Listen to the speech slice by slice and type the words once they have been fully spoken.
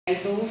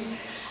proposals,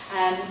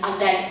 and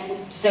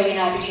then Zoe and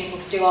I will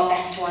do our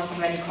best to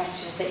answer any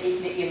questions that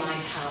you might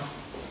have.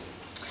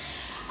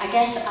 I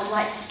guess I'd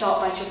like to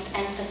start by just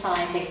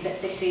emphasising that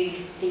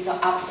these are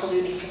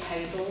absolutely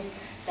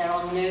proposals. There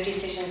are no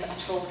decisions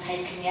at all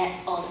taken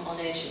yet on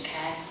urgent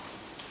care.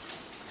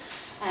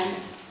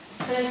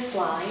 First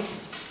slide.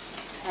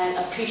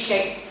 I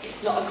appreciate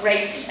it's not a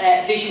great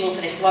visual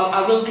for this, so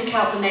I will pick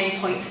out the main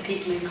points for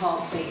people who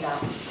can't see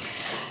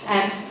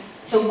that.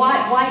 So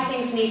why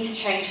things need to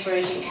change for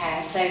urgent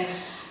care. So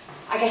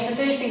I guess the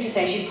first thing to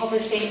say is you've probably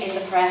seen in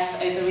the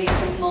press over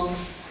recent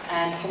months,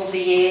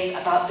 probably years,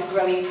 about the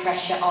growing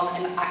pressure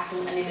on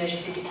accident and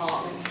emergency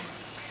departments.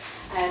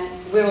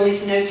 Wirral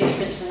is no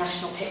different to the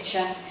national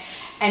picture.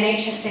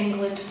 NHS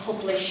England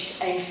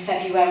published in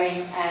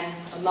February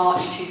and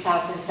March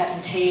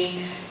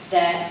 2017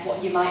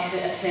 what you might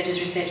have heard us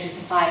refer to as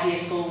the 5-year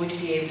forward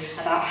view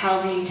about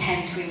how they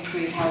intend to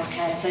improve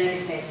healthcare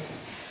services.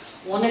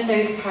 One of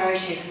those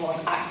priorities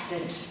was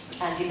accident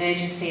and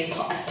emergency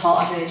as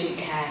part of urgent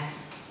care.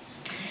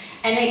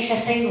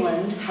 NHS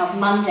England have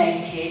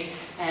mandated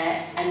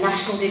a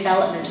national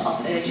development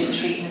of urgent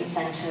treatment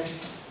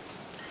centres.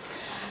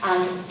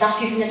 And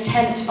that is an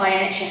attempt by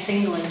NHS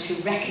England to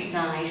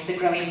recognise the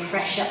growing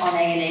pressure on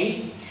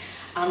A&E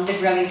and the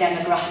growing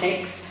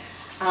demographics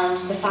and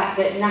the fact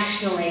that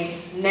nationally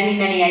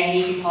many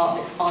A&E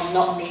departments are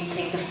not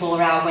meeting the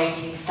 4-hour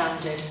waiting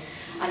standard.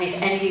 And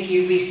if any of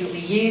you recently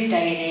used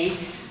A&E,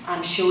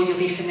 I'm sure you'll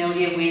be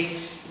familiar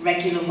with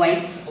regular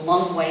waits,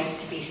 long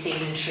waits to be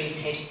seen and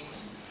treated.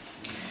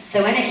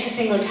 So NHS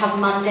England have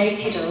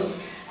mandated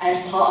us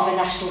as part of a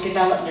national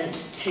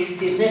development to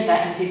deliver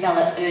and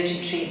develop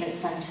urgent treatment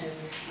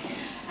centres.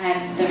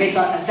 There is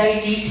a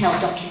very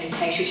detailed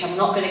documentation, which I'm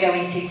not going to go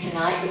into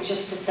tonight, but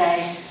just to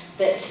say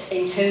that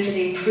in terms of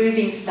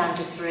improving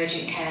standards for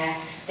urgent care,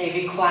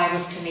 they require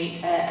us to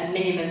meet a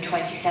minimum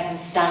 27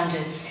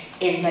 standards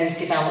in those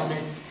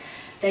developments.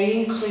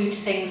 They include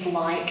things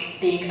like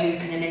being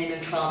open a minimum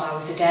 12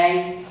 hours a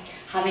day,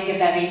 having a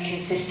very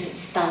consistent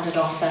standard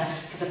offer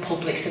for the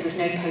public, so there's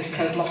no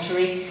postcode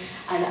lottery,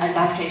 and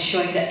about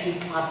ensuring that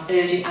people have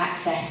urgent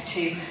access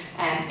to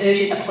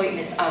urgent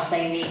appointments as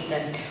they need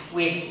them,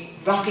 with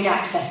rapid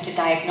access to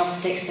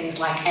diagnostics, things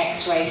like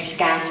X-rays,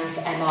 scans,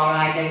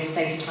 MRI, those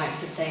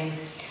types of things,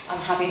 and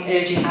having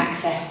urgent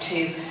access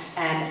to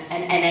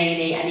an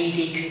A&E, an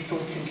ED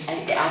consultant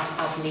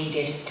as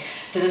needed.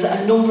 So there's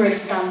a number of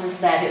standards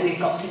there that we've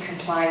got to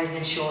comply with and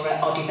ensure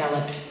are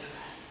developed.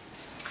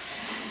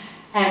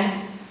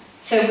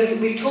 So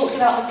we've talked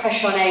about the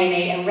pressure on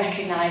A&E and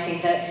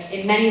recognising that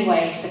in many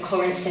ways the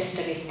current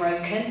system is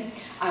broken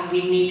and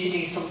we need to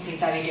do something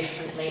very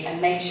differently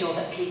and make sure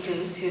that people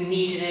who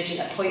need an urgent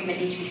appointment,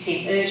 need to be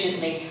seen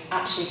urgently,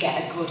 actually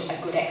get a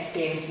good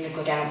experience and a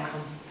good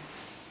outcome.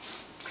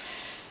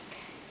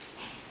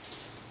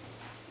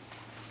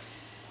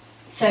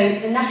 So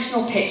the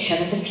national picture,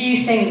 there's a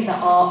few things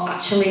that are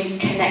actually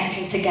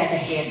connecting together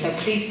here, so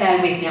please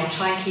bear with me, I'll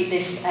try and keep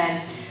this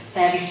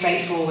fairly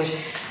straightforward.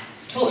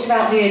 Talked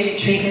about the urgent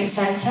treatment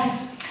centre,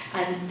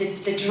 and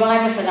the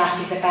driver for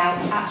that is about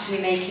actually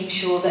making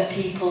sure that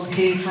people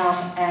who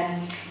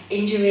have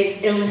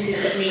injuries,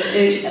 illnesses that need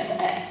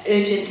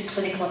urgent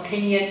clinical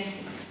opinion,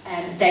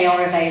 they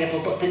are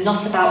available, but they're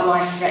not about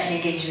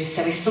life-threatening injuries.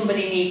 So if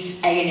somebody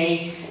needs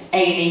A&E,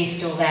 A&E is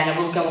still there, and I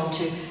will go on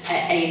to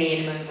A&E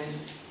in a moment.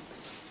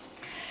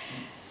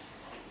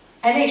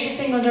 NHS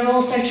England are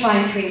also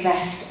trying to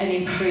invest and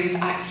improve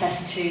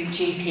access to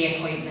GP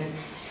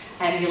appointments.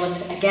 You'll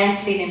have again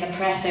seen in the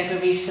press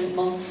over recent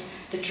months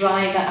the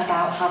driver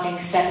about having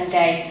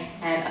 7-day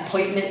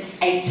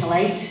appointments, 8 till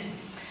 8.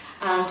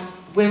 And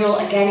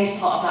Wirral again is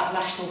part of that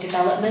national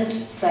development,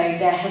 so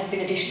there has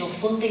been additional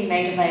funding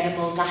made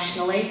available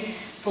nationally.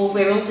 For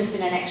Wirral there's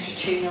been an extra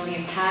 £2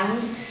 million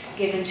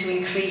given to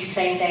increase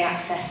same-day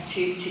access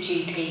to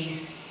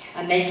GPs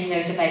and making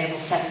those available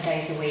 7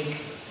 days a week.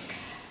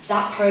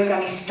 That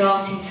programme is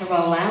starting to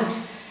roll out.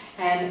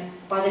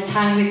 By the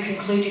time we've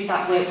concluded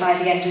that work by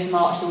the end of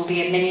March, there will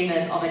be a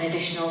minimum of an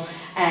additional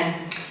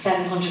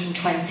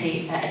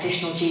 720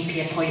 additional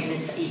GP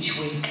appointments each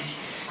week,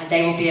 and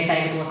they will be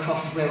available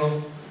across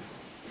Wirral.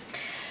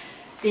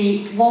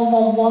 The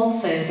 111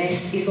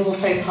 service is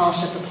also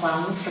part of the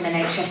plans from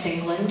NHS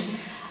England.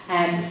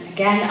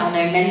 Again, I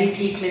know many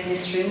people in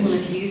this room will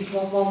have used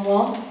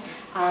 111,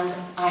 and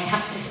I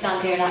have to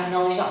stand here and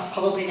acknowledge that's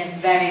probably been a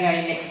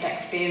very mixed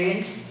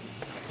experience.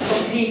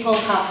 Some people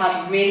have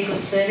had really good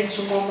service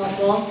from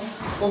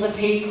 111, other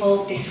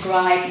people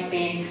describe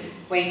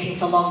waiting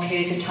for long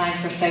periods of time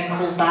for a phone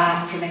call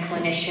back from a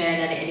clinician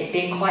and it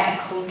being quite a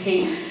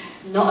clunky,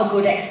 not a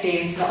good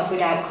experience, not a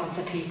good outcome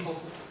for people.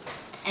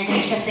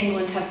 NHS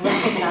England have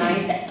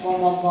recognised that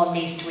 111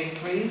 needs to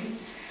improve,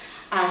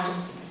 and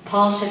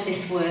part of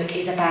this work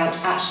is about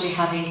actually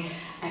having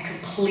a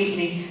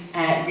completely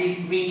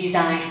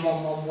redesigned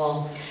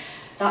 111.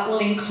 That will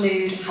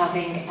include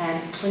having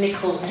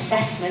clinical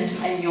assessment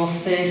in your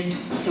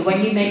first, so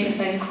when you make the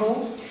phone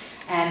call,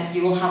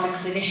 you will have a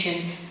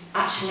clinician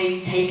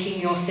actually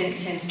taking your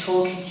symptoms,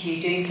 talking to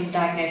you, doing some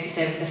diagnosis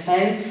over the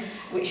phone,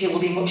 which will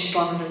be much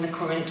stronger than the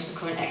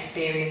current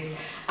experience,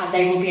 and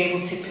they will be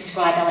able to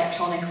prescribe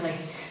electronically.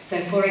 So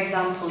for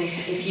example,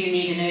 if you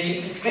need an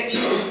urgent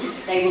prescription,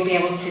 they will be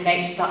able to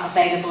make that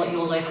available at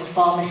your local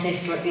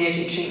pharmacist or at the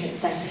urgent treatment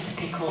centre to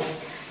pick up.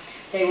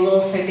 They will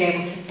also be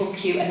able to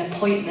book you an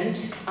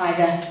appointment,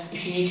 either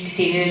if you need to be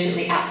seen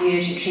urgently at the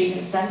urgent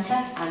treatment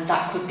centre, and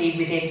that could be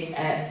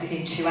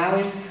within 2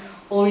 hours,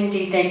 or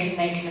indeed they can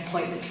make an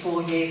appointment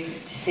for you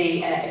to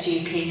see a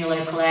GP in your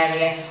local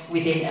area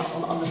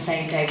on the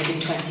same day, within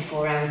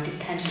 24 hours,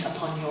 dependent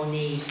upon your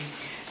need.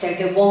 So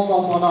the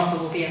 111 offer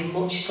will be a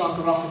much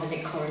stronger offer than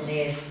it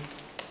currently is.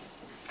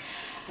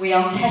 We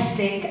are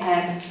testing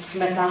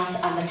some of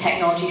that and the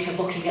technology for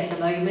booking at the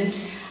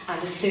moment,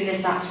 and as soon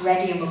as that's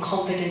ready and we're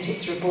confident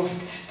it's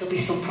robust, there'll be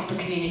some proper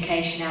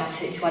communication out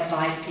to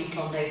advise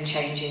people on those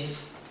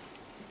changes.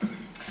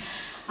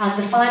 And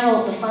the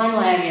final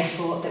area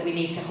that we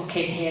need to hook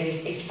in here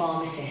is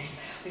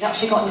pharmacists. We've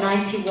actually got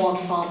 91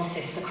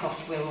 pharmacists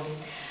across Wirral,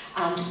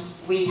 and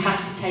we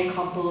have to take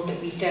on board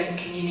that we don't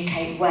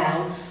communicate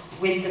well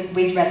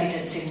with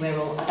residents in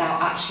Wirral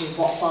about actually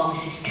what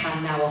pharmacists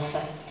can now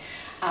offer.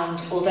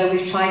 And although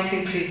we've tried to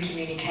improve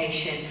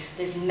communication,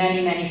 there's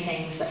many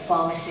things that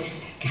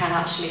pharmacists can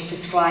actually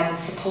prescribe and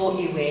support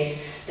you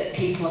with that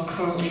people are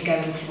currently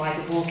going to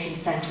either walk-in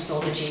centres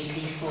or the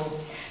GP for.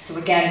 So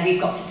again,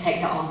 we've got to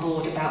take that on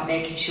board about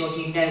making sure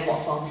you know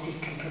what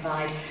pharmacists can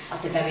provide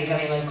as a very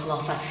local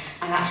offer.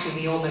 And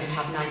actually we almost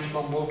have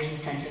 91 walk-in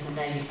centres and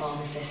they're your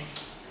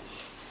pharmacists.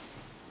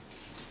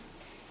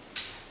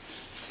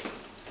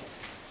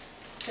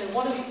 So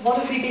what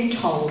have we been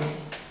told?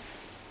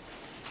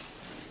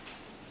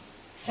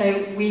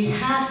 So we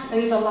had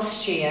over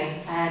last year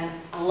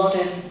a lot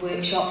of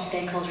workshops,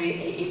 stakeholder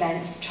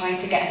events, trying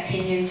to get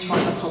opinions from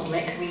the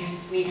public.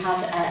 We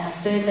had a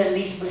further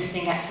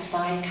listening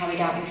exercise carried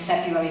out in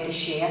February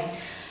this year,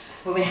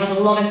 where we had a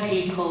lot of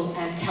people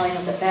telling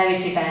us at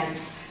various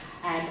events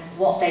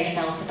what they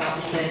felt about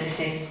the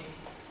services.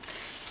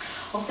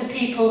 Of the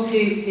people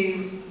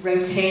who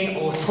wrote in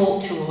or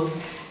talked to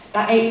us,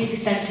 about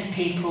 80% of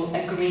people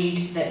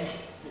agreed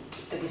that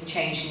there was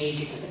change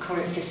needed, that the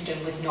current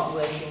system was not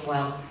working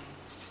well.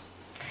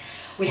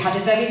 We had a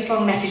very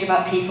strong message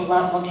about people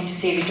that wanted to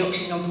see a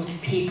reduction in the number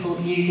of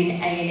people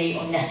using A&E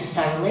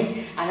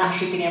unnecessarily, and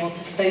actually being able to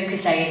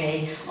focus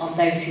A&E on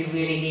those who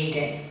really need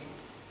it.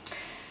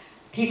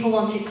 People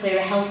wanted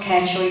clearer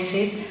healthcare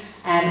choices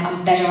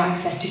and better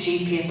access to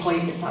GP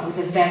appointments. That was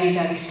a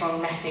very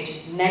strong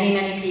message.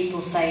 Many people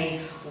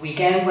saying, we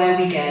go where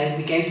we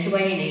go to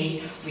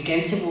A&E, we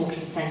go to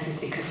walk-in centres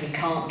because we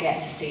can't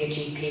get to see a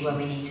GP where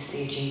we need to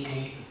see a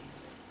GP.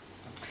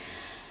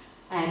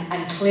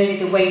 And clearly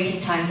the waiting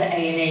times at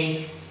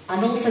A&E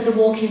and also the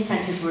walk-in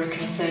centres were a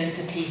concern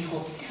for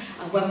people.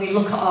 And when we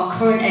look at our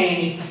current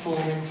A&E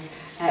performance,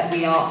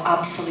 we are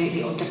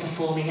absolutely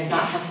underperforming, and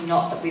that has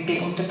not, that we've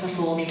been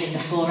underperforming in the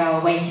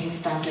 4-hour waiting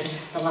standard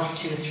for the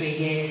last 2 or 3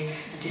 years.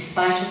 And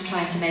despite us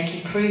trying to make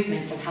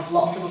improvements and have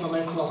lots of other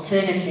local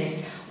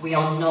alternatives, we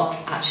are not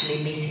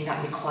actually meeting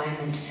that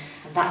requirement.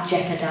 And that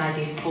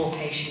jeopardises poor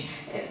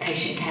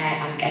patient care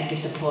and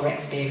gives a poor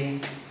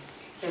experience.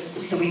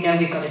 So we know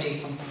we've got to do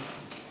something.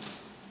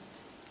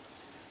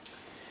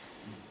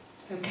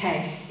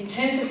 Okay, in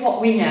terms of what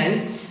we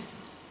know,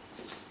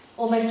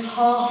 almost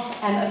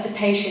half of the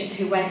patients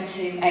who went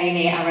to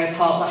A&E at Arrow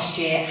Park last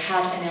year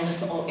had an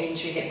illness or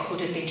injury that could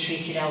have been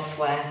treated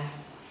elsewhere.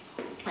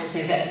 And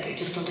so that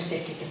just under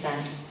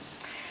 50%.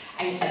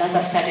 And as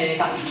I've said earlier,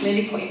 that's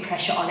clearly putting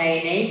pressure on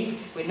A&E.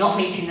 We're not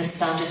meeting the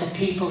standard. The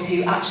people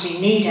who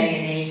actually need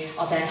A&E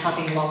are then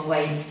having long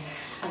waits.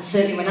 And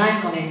certainly when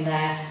I've gone in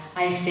there,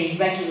 I see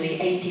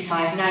regularly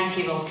 85,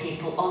 90-year-old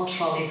people on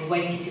trolleys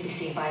waiting to be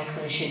seen by a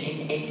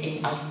clinician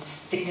in a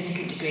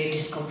significant degree of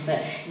discomfort,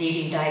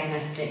 needing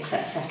diagnostics,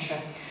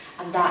 etc.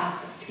 And that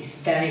is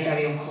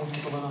very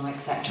uncomfortable and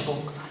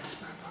unacceptable.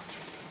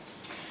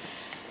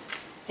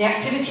 The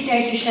activity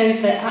data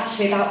shows that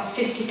actually about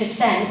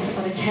 50%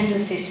 of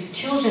attendances to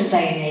children's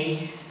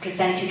A&E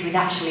presented with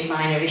actually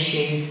minor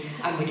issues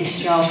and were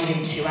discharged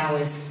within 2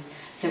 hours.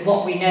 So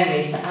what we know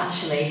is that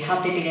actually,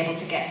 had they been able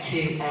to get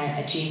to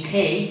a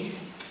GP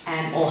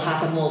or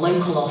have a more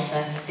local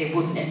offer, they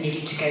wouldn't have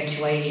needed to go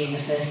to A&E in the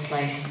first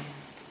place.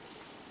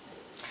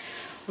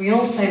 We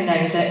also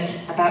know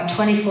that about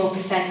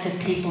 24% of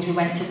people who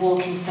went to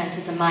walk-in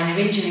centres and minor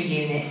injury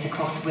units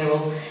across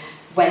Wirral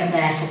went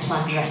there for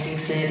planned dressing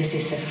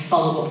services, so for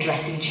follow-up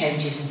dressing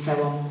changes and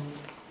so on.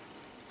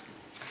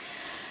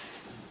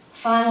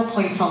 Final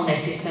point on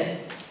this is that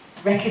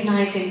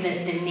recognising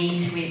the need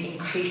to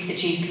increase the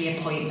GP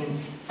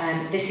appointments.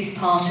 This is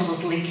part of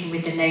us linking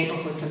with the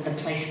neighbourhoods and the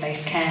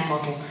place-based care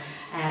model.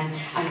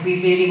 And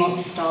we really want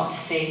to start to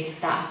see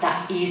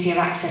that easier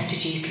access to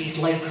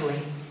GPs locally.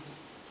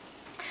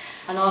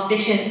 And our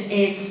vision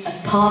is,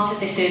 as part of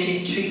this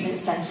urgent treatment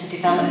centre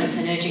development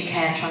and urgent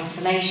care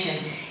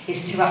transformation,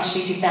 is to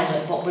actually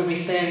develop what we're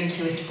referring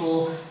to as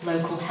 4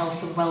 local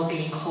health and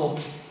wellbeing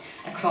hubs.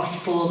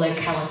 across 4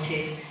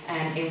 localities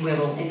in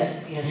Wirral,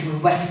 so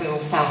West Wirral,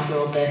 South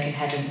Wirral,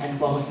 Birkenhead and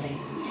Wallasey.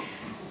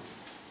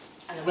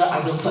 And I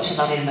will touch on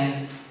that in a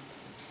moment.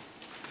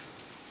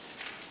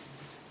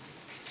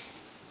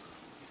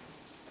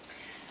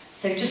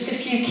 So just a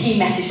few key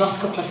messages,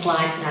 last couple of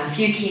slides now, a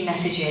few key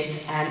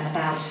messages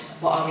about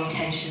what our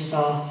intentions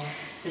are.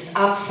 There's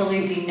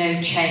absolutely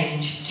no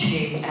change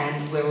to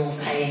Wirral's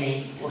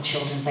A&E or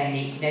Children's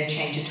A&E, no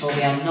change at all.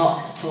 We are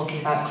not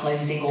talking about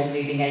closing or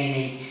moving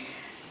A&E.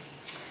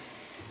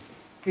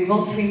 We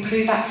want to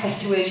improve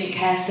access to urgent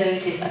care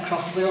services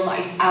across Wirral. That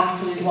is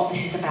absolutely what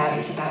this is about.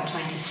 It's about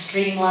trying to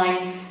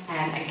streamline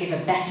and give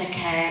a better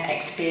care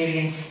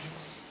experience,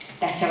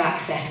 better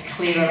access,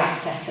 clearer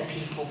access for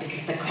people,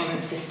 because the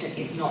current system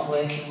is not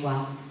working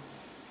well.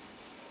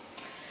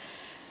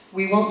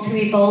 We want to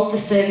evolve the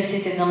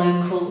services in the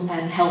local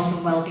health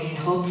and wellbeing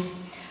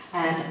hubs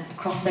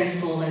across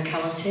those 4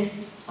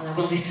 localities, and I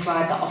will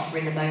describe that offer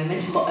in a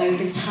moment, but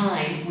over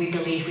time we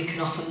believe we can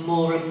offer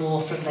more and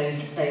more from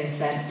those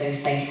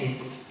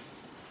bases.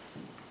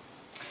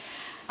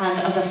 And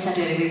as I've said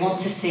earlier, we want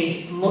to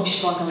see much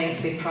stronger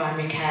links with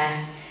primary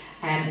care,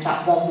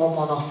 that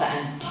 111 offer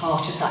and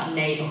part of that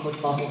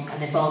neighbourhood model,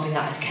 and evolving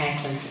that as care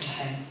closer to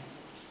home.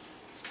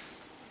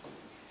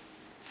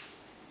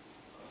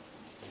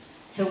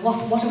 So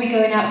what are we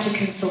going out to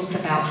consult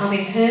about?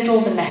 Having heard all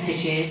the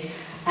messages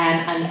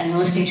and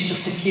listening to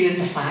just a few of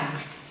the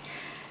facts,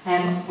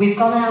 we've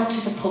gone out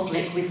to the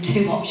public with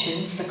 2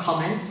 options for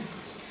comments,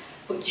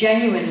 but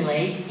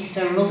genuinely, if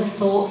there are other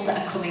thoughts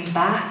that are coming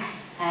back,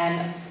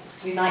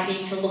 we might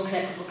need to look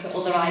at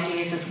other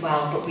ideas as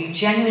well, but we've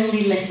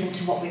genuinely listened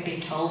to what we've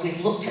been told,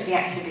 we've looked at the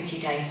activity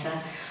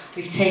data,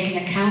 we've taken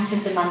account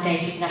of the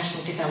mandated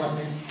national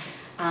developments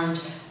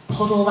and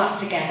put all that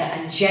together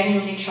and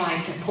genuinely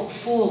trying to put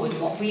forward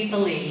what we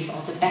believe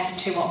are the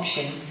best 2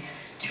 options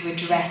to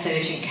address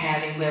urgent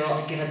care in Wirral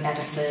and give a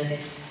better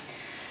service.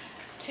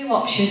 2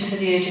 options for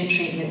the Urgent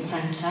Treatment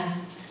Centre.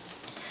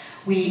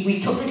 We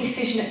took the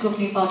decision at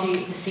governing body,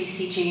 the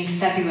CCG, in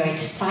February to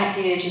site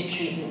the Urgent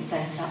Treatment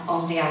Centre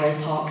on the Arrow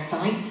Park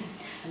site,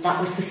 and that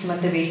was for some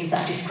of the reasons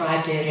that I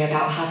described earlier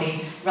about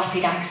having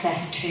rapid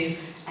access to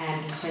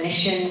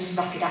clinicians,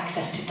 rapid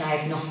access to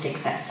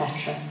diagnostics,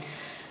 etc.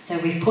 So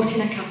we've put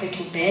in a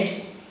capital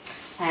bid.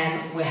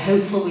 We're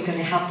hopeful we're going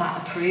to have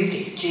that approved.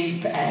 It's due,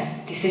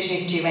 decision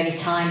is due any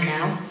time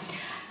now,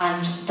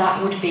 and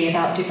that would be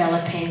about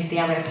developing the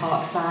Arrow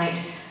Park site,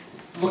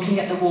 looking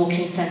at the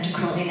walk-in centre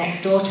currently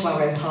next door to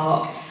Arrow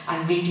Park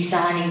and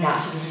redesigning that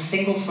so there's a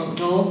single front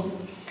door,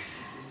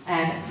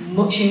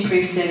 much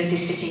improved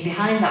services sitting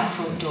behind that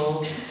front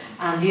door,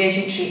 and the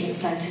urgent treatment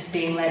centres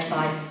being led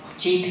by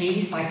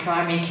GPs, by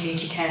primary and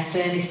community care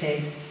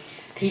services,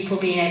 people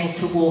being able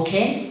to walk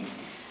in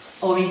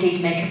or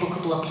indeed make a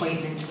bookable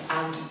appointment,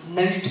 and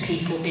most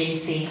people being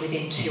seen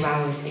within 2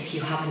 hours if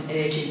you have an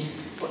urgent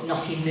but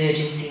not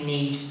emergency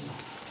need.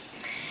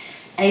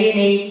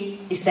 A&E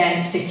is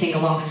then sitting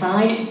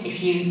alongside.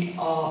 If you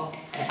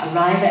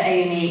arrive at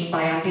A&E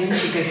by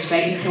ambulance, you go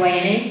straight into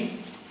A&E.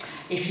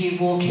 If you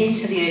walk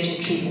into the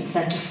urgent treatment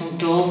centre front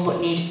door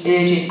but need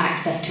urgent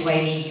access to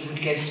A&E, you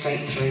would go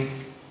straight through.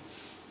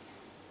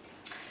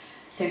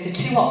 So the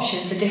 2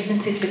 options, the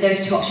differences with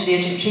those 2 options of the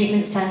urgent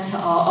treatment centre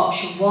are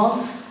option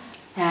 1,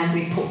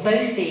 we put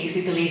both these,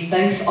 we believe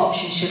both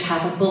options should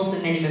have above the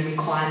minimum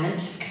requirement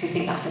because we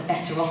think that's a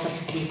better offer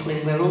for people in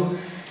Wirral,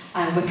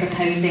 and we're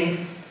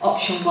proposing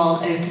option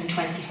 1 open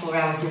 24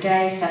 hours a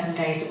day, 7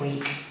 days a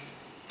week.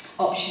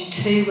 Option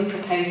 2 we're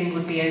proposing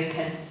would be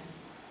open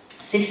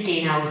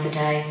 15 hours a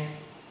day,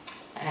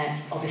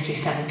 obviously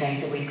 7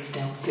 days a week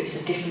still, so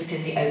it's a difference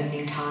in the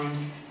opening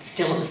times,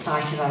 still at the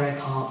site of Arrow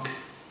Park.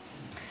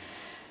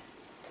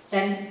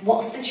 Then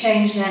what's the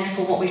change then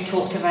for what we've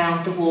talked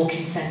around the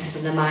walk-in centres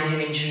and the minor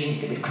injury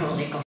units that we've currently got?